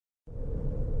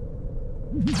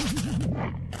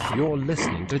You're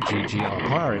listening to GGR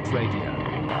Pirate Radio.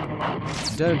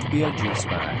 Don't be a juice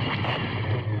bag.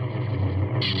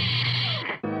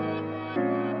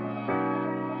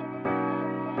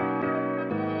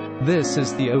 This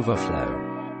is The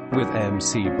Overflow with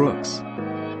MC Brooks.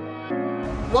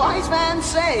 Wise man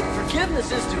say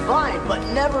forgiveness is divine, but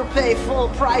never pay full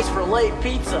price for late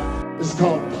pizza. This is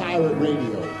called Pirate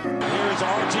Radio. Here's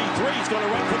RG3. He's going to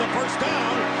run for the first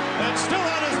down, and still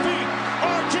on his feet.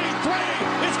 RG3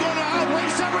 is going to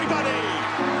outrace everybody.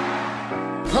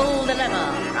 Pull the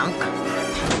lever, Bronc.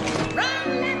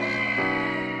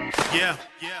 Yeah.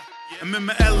 I'm in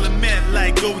my element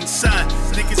like golden sun.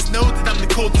 Niggas know that I'm the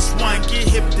coldest one. Get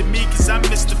hip to me cause I'm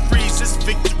Mr. Freeze. This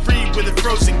victory with a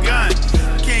frozen gun.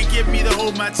 Can't get me to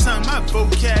hold my tongue. My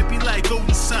vocab be like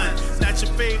golden sun. Not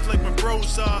your fave like my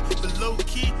bros are. But low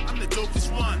key, I'm the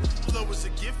dopest one. Flow is a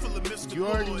gift full of mystical. You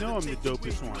already know I'm the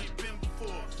dopest one.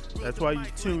 That's why you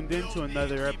tuned in to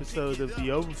another episode of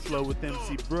The Overflow with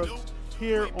MC Brooks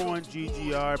here on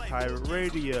GGR Pirate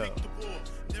Radio.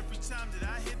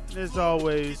 As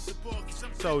always,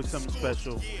 it's always something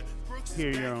special.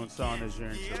 Hear your own song as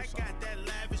your intro song.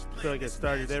 I feel like I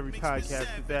started every podcast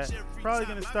with that. Probably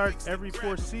going to start every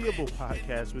foreseeable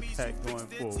podcast with that going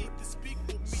forward.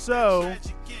 So,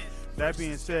 that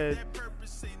being said,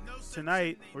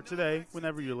 tonight, or today,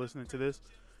 whenever you're listening to this,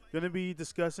 going to be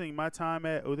discussing my time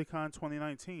at Otakon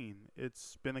 2019.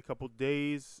 It's been a couple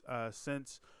days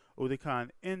since Otakon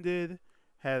ended.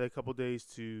 Had a couple days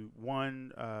to,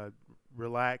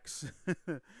 relax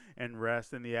and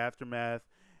rest in the aftermath,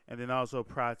 and then also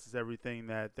process everything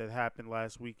that happened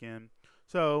last weekend.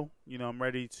 So, I'm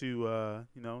ready to,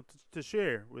 to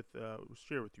share with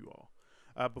you all.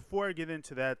 Before I get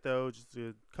into that, though, just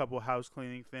a couple house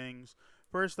cleaning things.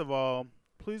 First of all,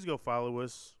 please go follow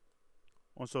us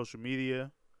on social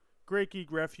media. Great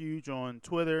Geek Refuge on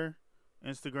Twitter,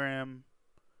 Instagram,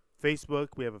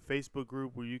 Facebook. We have a Facebook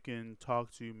group where you can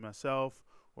talk to myself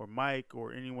or Mike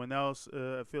or anyone else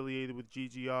affiliated with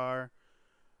GGR.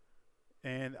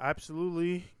 And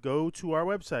absolutely go to our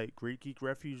website,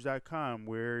 greatgeekrefuge.com,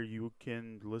 where you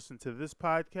can listen to this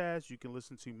podcast. You can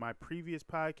listen to my previous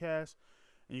podcast.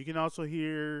 And you can also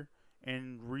hear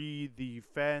and read the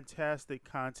fantastic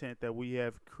content that we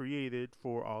have created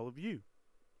for all of you.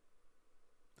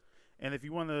 And if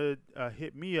you want to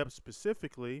hit me up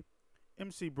specifically,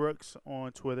 MC Brooks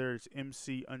on Twitter is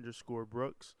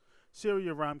MC_Brooks.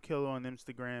 Serial Rhyme Killer on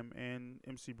Instagram, and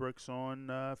MC Brooks on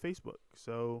Facebook.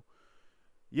 So,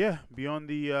 yeah, be on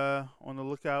the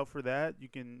lookout for that. You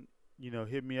can,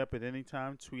 hit me up at any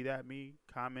time, tweet at me,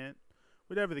 comment,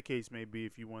 whatever the case may be.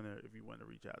 If you want to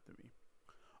reach out to me.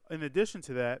 In addition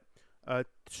to that,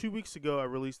 2 weeks ago I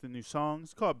released a new song.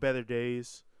 It's called Better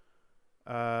Days.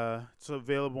 It's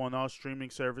available on all streaming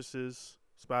services: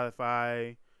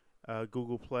 Spotify,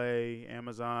 Google Play,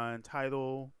 Amazon,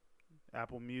 Tidal,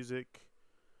 Apple Music,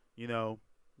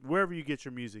 wherever you get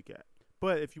your music at.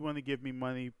 But if you want to give me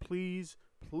money, please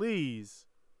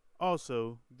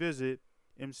also visit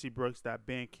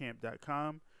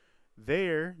mcbrooks.bandcamp.com.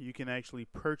 There you can actually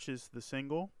purchase the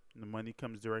single, and the money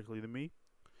comes directly to me.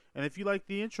 And if you like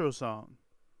the intro song,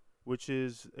 which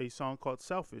is a song called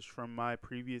Selfish from my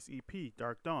previous EP,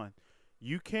 Dark Dawn,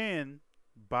 you can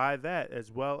buy that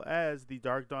as well as the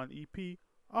Dark Dawn EP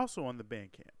also on the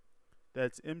Bandcamp.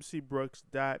 That's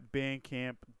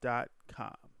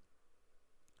mcbrooks.bandcamp.com.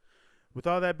 With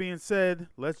all that being said,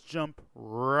 let's jump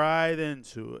right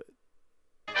into it.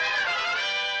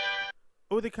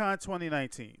 Otakon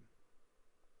 2019.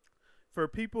 For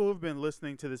people who've been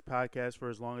listening to this podcast for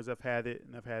as long as I've had it,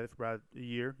 and I've had it for about a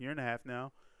year and a half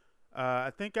now, I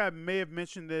think I may have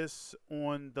mentioned this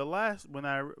on the last when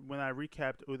I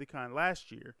recapped Otakon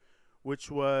last year, which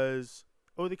was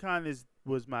Otakon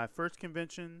was my first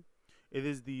convention. It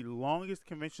is the longest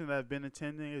convention that I've been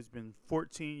attending. It's been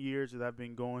 14 years that I've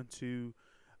been going to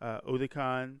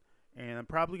Otakon, and I'm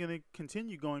probably going to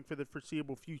continue going for the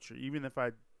foreseeable future, even if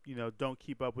I don't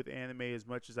keep up with anime as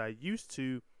much as I used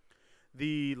to.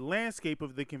 The landscape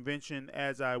of the convention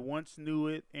as I once knew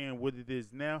it and what it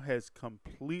is now has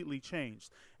completely changed.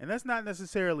 And that's not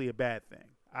necessarily a bad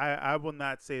thing. I will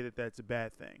not say that that's a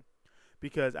bad thing,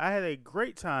 because I had a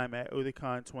great time at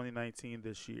Otakon 2019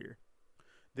 this year.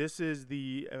 This is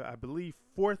the, I believe,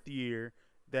 4th year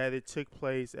that it took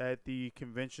place at the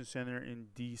Convention Center in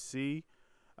D.C.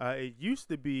 It used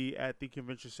to be at the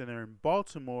Convention Center in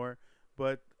Baltimore,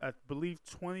 but I believe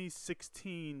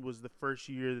 2016 was the first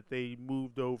year that they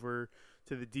moved over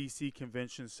to the D.C.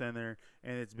 Convention Center,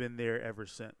 and it's been there ever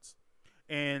since.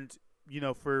 And,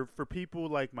 for people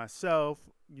like myself,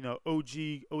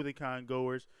 OG Otakon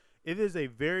goers, it is a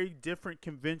very different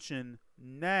convention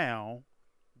now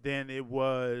than it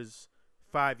was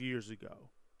 5 years ago.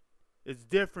 It's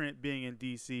different being in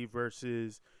DC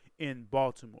versus in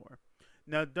Baltimore.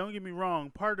 Now, don't get me wrong,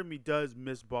 part of me does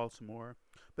miss Baltimore,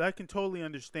 but I can totally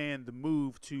understand the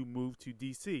move to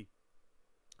DC.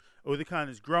 Otakon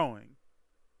is growing.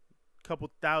 A couple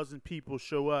thousand people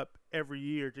show up every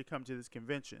year to come to this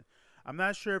convention. I'm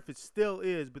not sure if it still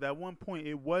is, but at one point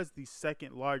it was the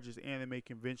second largest anime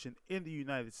convention in the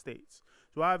United States.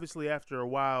 So obviously after a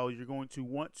while you're going to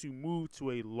want to move to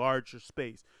a larger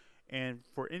space. And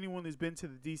for anyone who's been to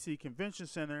the DC Convention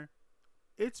Center,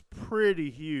 it's pretty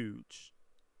huge.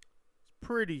 It's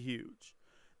pretty huge.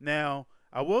 Now,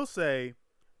 I will say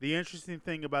the interesting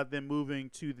thing about them moving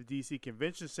to the DC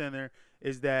Convention Center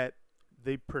is that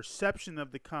the perception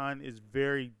of the con is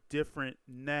very different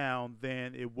now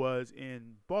than it was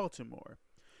in Baltimore.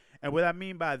 And what I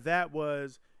mean by that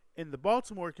was, in the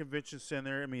Baltimore Convention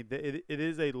Center, I mean, it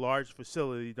is a large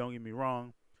facility, don't get me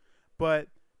wrong, but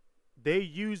they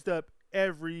used up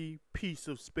every piece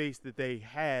of space that they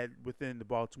had within the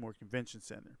Baltimore Convention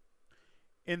Center.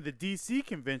 In the DC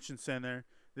Convention Center,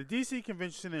 the DC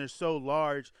Convention Center is so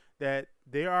large that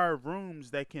there are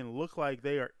rooms that can look like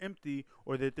they are empty,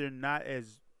 or that they're not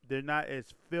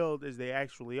as filled as they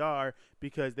actually are,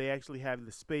 because they actually have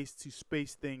the space to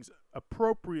space things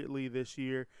appropriately this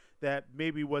year that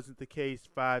maybe wasn't the case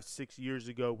 5-6 years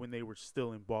ago when they were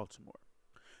still in Baltimore.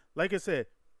 Like I said,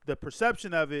 the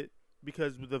perception of it,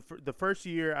 because the first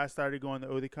year I started going to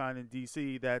Otakon in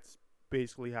DC, that's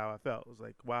basically how I felt. It was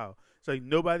like, wow, it's like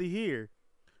nobody here.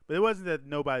 But it wasn't that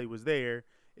nobody was there.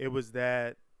 It was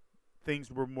that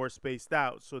things were more spaced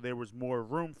out, so there was more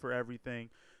room for everything.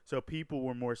 So people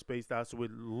were more spaced out, so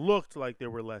it looked like there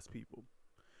were less people.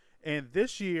 And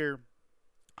this year,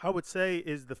 I would say,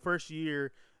 is the first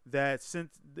year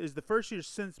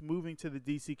since moving to the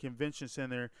DC Convention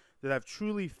Center that I've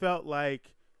truly felt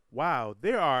like, wow,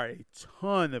 there are a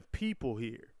ton of people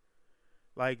here.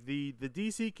 Like the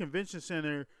DC Convention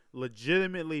Center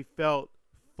legitimately felt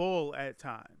full at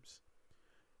times.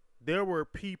 There were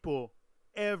people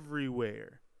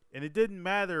everywhere, and it didn't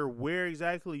matter where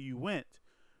exactly you went,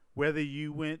 whether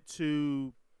you went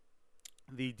to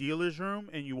the dealer's room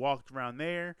and you walked around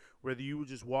there, whether you were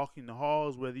just walking the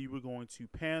halls, whether you were going to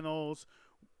panels,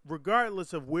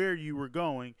 regardless of where you were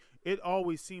going, it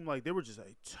always seemed like there were just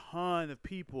a ton of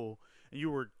people, and you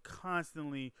were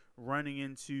constantly running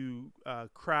into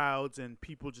crowds and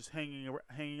people just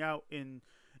hanging out in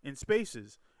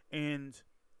spaces. And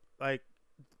like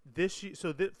this year,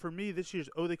 for me, this year's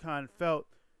Otakon felt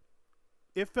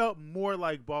more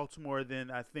like Baltimore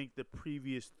than I think the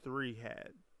previous three had.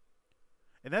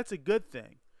 And that's a good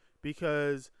thing,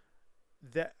 because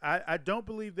I don't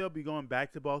believe they'll be going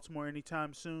back to Baltimore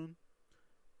anytime soon.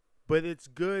 But it's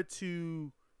good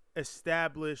to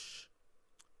establish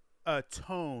a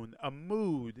tone, a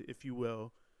mood, if you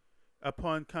will,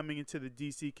 upon coming into the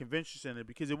DC Convention Center,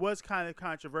 because it was kind of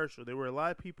controversial. There were a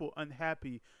lot of people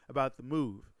unhappy about the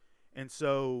move. And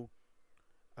so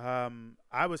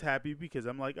I was happy, because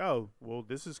I'm like, oh, well,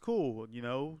 this is cool. You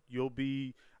know,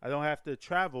 I don't have to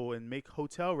travel and make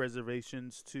hotel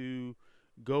reservations to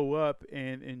go up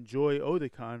and enjoy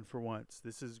Otakon for once.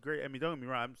 This is great. I mean, don't get me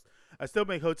wrong, I still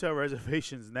make hotel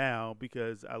reservations now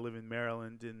because I live in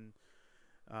Maryland, and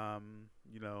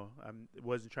you know, I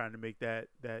wasn't trying to make that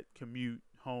commute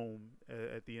home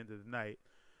at the end of the night.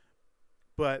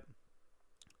 But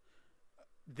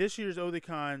this year's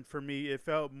Otakon, for me, it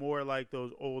felt more like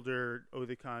those older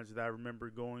Otakons that I remember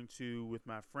going to with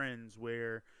my friends,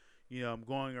 where, you know, I'm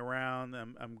going around,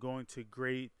 I'm going to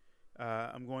great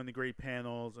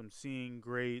panels, I'm seeing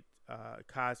great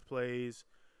cosplays,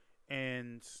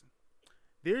 and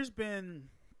there's been,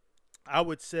 I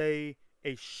would say,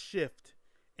 a shift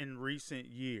in recent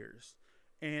years.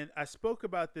 And I spoke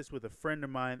about this with a friend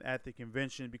of mine at the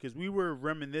convention, because we were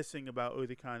reminiscing about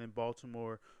Otakon in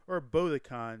Baltimore, or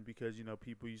Botakon, because, you know,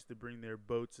 people used to bring their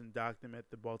boats and dock them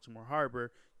at the Baltimore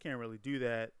Harbor. Can't really do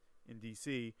that in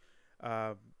DC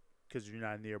because you're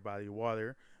not near a body of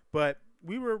water. But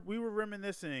we were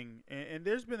reminiscing, and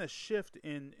there's been a shift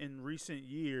in recent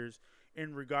years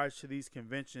in regards to these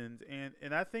conventions,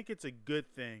 and I think it's a good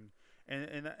thing.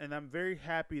 And I'm very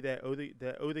happy that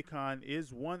Otakon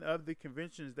is one of the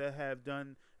conventions that have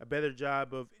done a better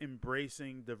job of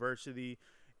embracing diversity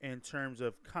in terms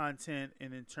of content,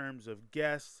 and in terms of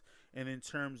guests, and in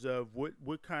terms of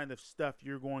what kind of stuff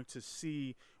you're going to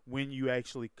see when you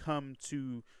actually come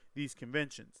to these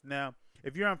conventions. Now,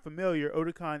 if you're unfamiliar,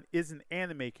 Otakon is an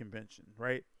anime convention,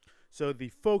 right? So the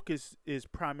focus is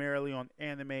primarily on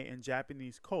anime and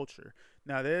Japanese culture.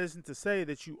 Now, that isn't to say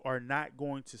that you are not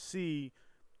going to see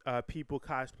people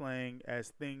cosplaying as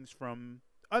things from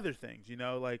other things. You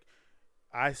know, like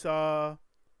I saw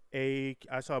a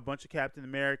bunch of Captain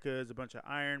Americas, a bunch of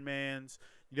Iron Mans.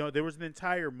 You know, there was an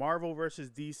entire Marvel versus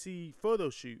DC photo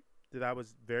shoot that I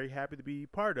was very happy to be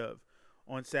part of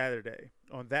on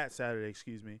that Saturday,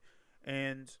 excuse me.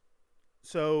 And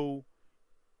so,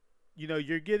 you know,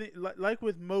 you're getting, like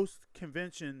with most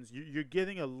conventions, you're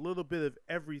getting a little bit of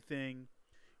everything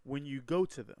when you go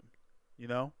to them. You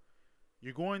know,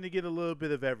 you're going to get a little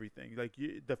bit of everything. Like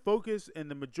the focus and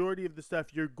the majority of the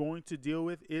stuff you're going to deal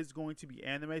with is going to be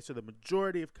anime. So the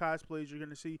majority of cosplays you're going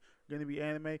to see are going to be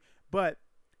anime, but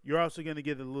you're also going to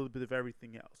get a little bit of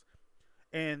everything else.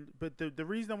 But the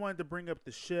reason I wanted to bring up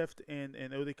the shift and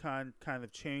Otakon kind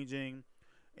of changing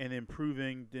and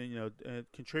improving,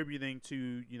 contributing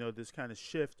to, you know, this kind of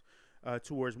shift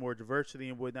towards more diversity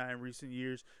and whatnot in recent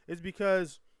years is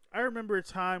because I remember a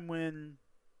time when,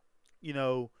 you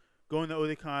know, going to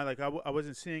Otakon, like I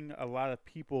wasn't seeing a lot of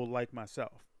people like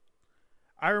myself.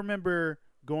 I remember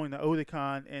going to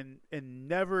Otakon and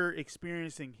never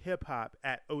experiencing hip hop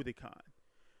at Otakon.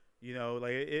 You know,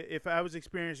 like if I was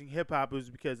experiencing hip hop, it was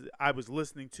because I was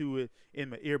listening to it in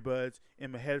my earbuds,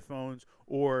 in my headphones,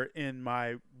 or in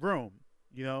my room.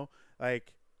 You know,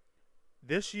 like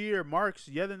this year marks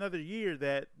yet another year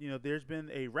that, you know, there's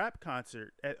been a rap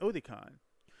concert at Otakon,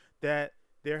 that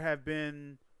there have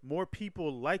been more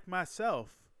people like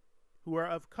myself who are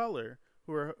of color,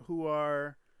 who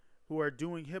are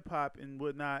doing hip hop and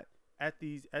whatnot at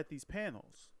these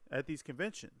panels, at these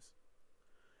conventions.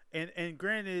 And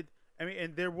granted, I mean,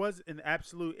 and there was an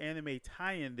absolute anime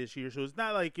tie-in this year, so it's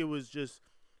not like it was just,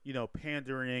 you know,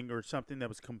 pandering or something that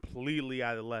was completely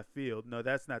out of left field. No,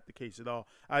 that's not the case at all.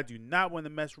 I do not want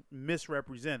to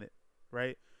misrepresent it,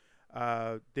 right?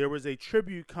 There was a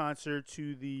tribute concert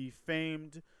to the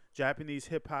famed Japanese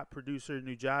hip-hop producer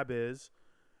Nujabes,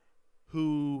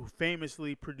 who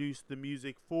famously produced the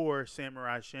music for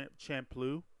Samurai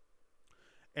Champloo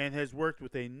and has worked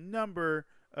with a number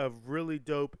of really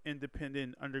dope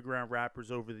independent underground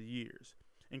rappers over the years,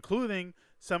 including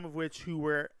some of which who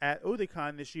were at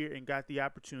Otakon this year and got the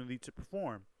opportunity to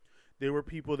perform. There were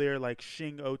people there like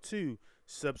Shing02,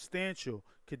 Substantial,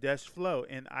 Kadesh Flow,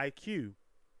 and IQ,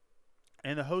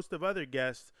 and a host of other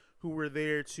guests who were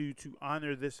there to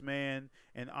honor this man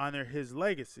and honor his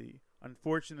legacy.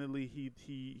 Unfortunately,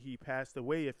 he passed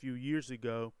away a few years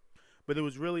ago, but it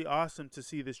was really awesome to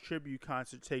see this tribute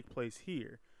concert take place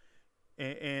here.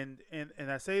 And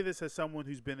I say this as someone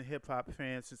who's been a hip hop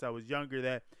fan since I was younger,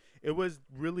 that it was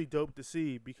really dope to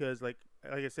see, because like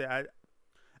I said,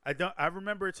 I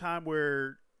remember a time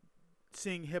where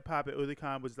seeing hip hop at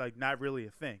Otakon was like not really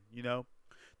a thing, you know.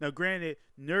 Now, granted,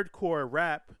 nerdcore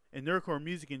rap and nerdcore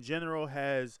music in general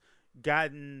has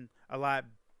gotten a lot,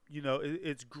 you know,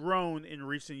 it's grown in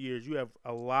recent years. You have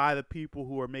a lot of people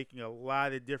who are making a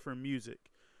lot of different music,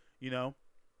 you know,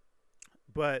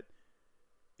 but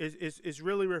it's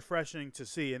really refreshing to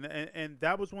see. And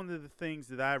that was one of the things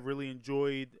that I really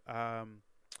enjoyed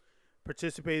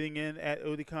participating in at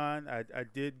Otakon. I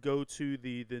did go to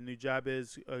the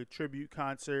Nujabes tribute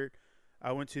concert.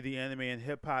 I went to the anime and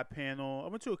hip hop panel. I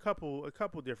went to a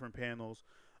couple different panels.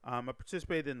 I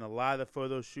participated in a lot of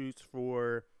photo shoots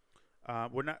for,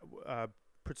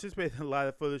 participated in a lot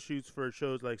of photo shoots for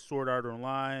shows like Sword Art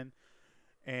Online,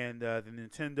 and the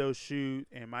Nintendo shoot,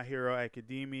 and My Hero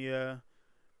Academia.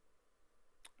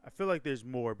 I feel like there's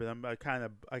more, but I kind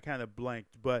of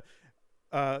blanked. But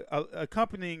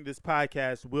accompanying this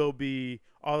podcast will be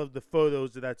all of the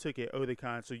photos that I took at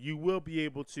Otakon, so you will be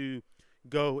able to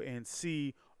go and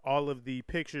see all of the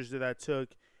pictures that I took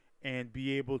and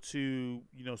be able to,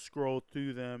 you know, scroll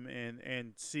through them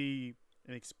and see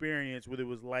and experience what it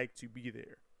was like to be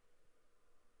there.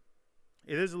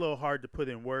 It is a little hard to put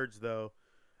in words, though,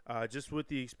 just what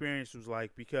the experience was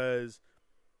like, because,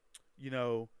 you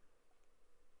know,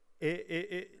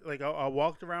 it like I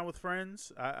walked around with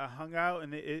friends, I hung out,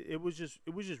 and it was just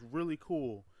really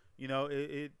cool. You know,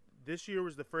 this year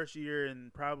was the first year in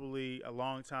probably a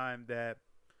long time that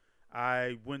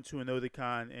I went to an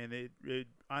Otakon, and it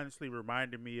honestly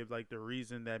reminded me of like the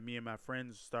reason that me and my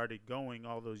friends started going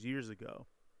all those years ago.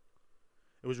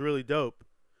 It was really dope,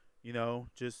 you know,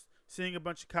 just seeing a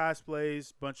bunch of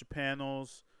cosplays, bunch of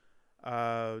panels.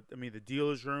 I mean, the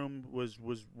dealer's room was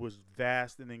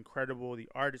vast and incredible. The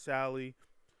artist alley,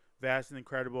 vast and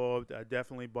incredible. I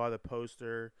definitely bought a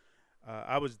poster.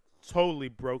 I was totally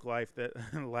broke life that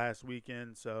last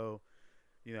weekend, so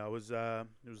you know, it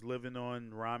was living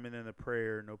on ramen and a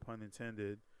prayer, no pun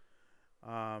intended.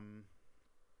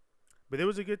 But it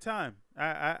was a good time.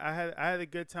 I had a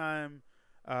good time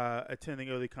attending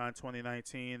Otakon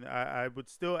 2019. I would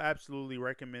still absolutely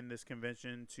recommend this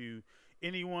convention to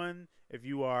anyone. If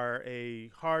you are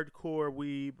a hardcore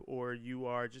weeb or you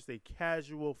are just a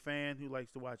casual fan who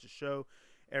likes to watch a show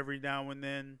every now and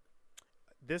then,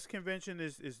 this convention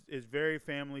is very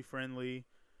family friendly.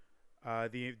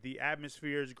 The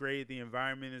atmosphere is great. The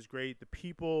environment is great. The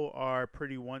people are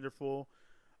pretty wonderful.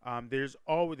 There's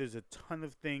a ton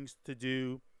of things to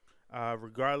do,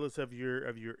 regardless of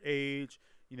your age.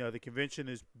 You know, the convention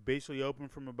is basically open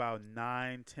from about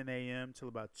 10 a.m. till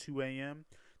about 2 a.m.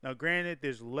 Now, granted,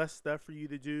 there's less stuff for you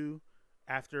to do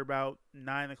after about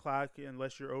 9 o'clock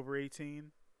unless you're over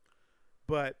 18.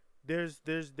 But there's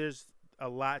a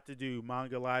lot to do.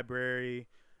 Manga library.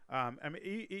 I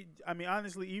mean,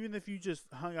 honestly, even if you just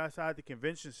hung outside the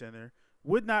convention center,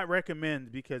 would not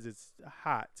recommend because it's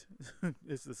hot.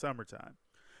 It's the summertime.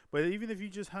 But even if you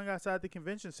just hung outside the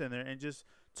convention center and just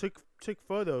took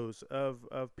photos of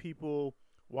people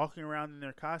walking around in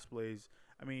their cosplays,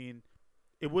 I mean,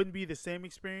 it wouldn't be the same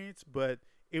experience, but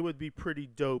it would be pretty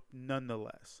dope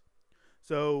nonetheless.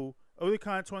 So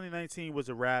Otakon 2019 was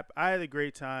a wrap. I had a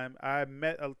great time. I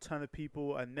met a ton of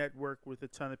people. I networked with a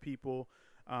ton of people.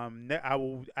 I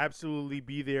will absolutely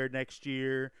be there next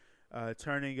year,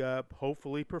 turning up,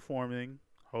 hopefully performing.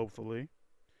 Hopefully.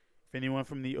 If anyone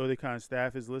from the Otakon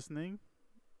staff is listening,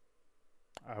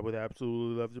 I would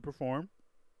absolutely love to perform.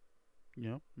 You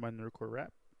know, my nerdcore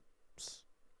rap. Psst.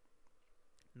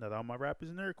 Not all my rap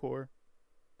is nerdcore,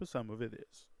 but some of it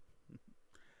is.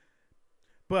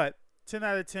 But 10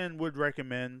 out of 10 would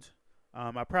recommend.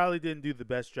 I probably didn't do the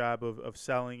best job of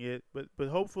selling it, but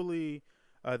hopefully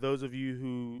those of you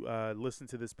who listen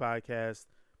to this podcast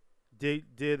did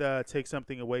take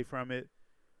something away from it.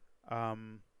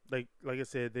 Like I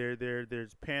said,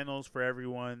 there's panels for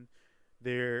everyone.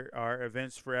 There are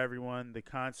events for everyone. The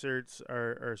concerts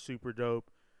are super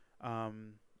dope.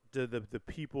 The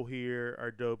people here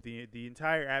are dope. The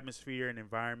entire atmosphere and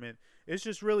environment is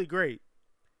just really great.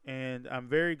 And I'm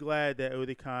very glad that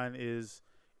Otakon is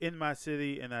in my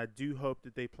city, and I do hope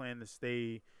that they plan to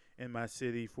stay in my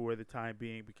city for the time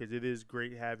being because it is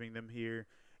great having them here.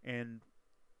 And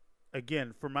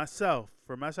again, for myself,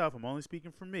 I'm only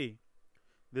speaking for me.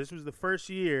 This was the first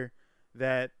year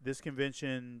that this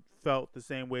convention felt the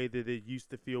same way that it used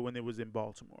to feel when it was in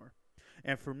Baltimore.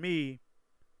 And for me,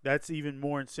 that's even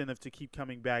more incentive to keep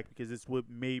coming back because it's what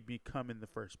made me come in the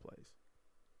first place.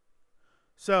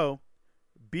 So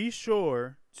be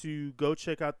sure to go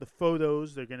check out the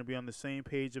photos. They're going to be on the same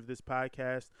page of this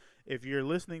podcast. If you're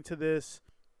listening to this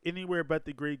anywhere but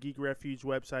the Great Geek Refuge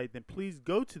website, then please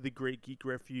go to the Great Geek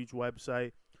Refuge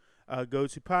website. Go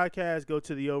to podcast, go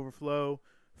to the Overflow,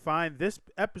 find this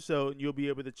episode, and you'll be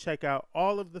able to check out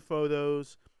all of the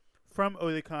photos from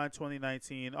Otakon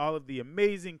 2019, all of the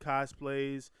amazing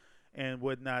cosplays and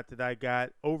whatnot that I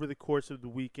got over the course of the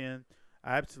weekend.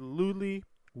 I absolutely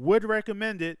would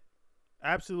recommend it.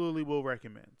 Absolutely will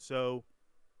recommend. So,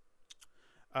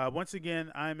 once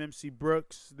again, I'm MC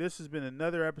Brooks. This has been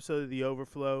another episode of The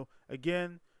Overflow.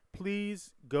 Again,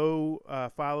 please go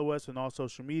follow us on all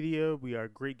social media. We are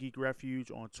Great Geek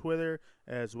Refuge on Twitter,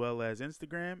 as well as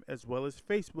Instagram, as well as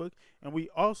Facebook. And we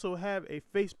also have a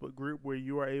Facebook group where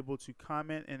you are able to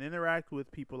comment and interact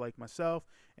with people like myself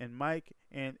and Mike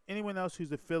and anyone else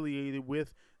who's affiliated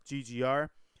with GGR.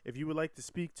 If you would like to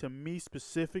speak to me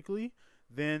specifically,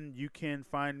 then you can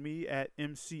find me at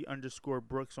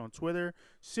MC_Brooks on Twitter,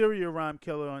 Serial Rhyme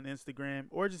Killer on Instagram,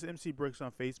 or just MC Brooks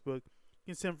on Facebook.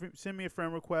 You can send me a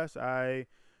friend request. I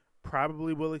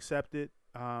probably will accept it.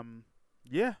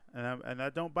 Yeah, and I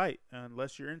don't bite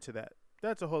unless you're into that.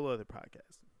 That's a whole other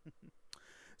podcast.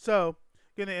 So,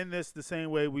 gonna end this the same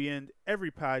way we end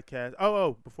every podcast.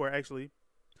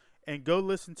 And go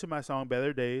listen to my song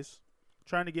Better Days. I'm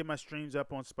trying to get my streams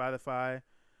up on Spotify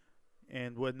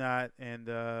and whatnot,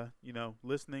 and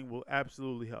listening will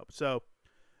absolutely help. So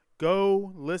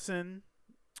go listen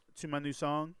to my new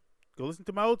song. Go listen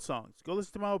to my old songs. Go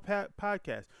listen to my old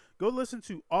podcast. Go listen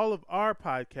to all of our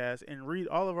podcasts and read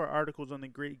all of our articles on the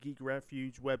Great Geek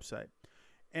Refuge website.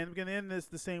 And I'm going to end this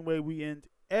the same way we end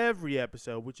every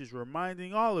episode, which is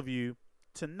reminding all of you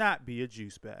to not be a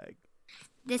juice bag.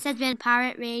 This has been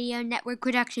Pirate Radio Network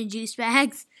Production Juice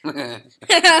Bags.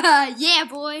 Yeah,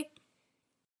 boy.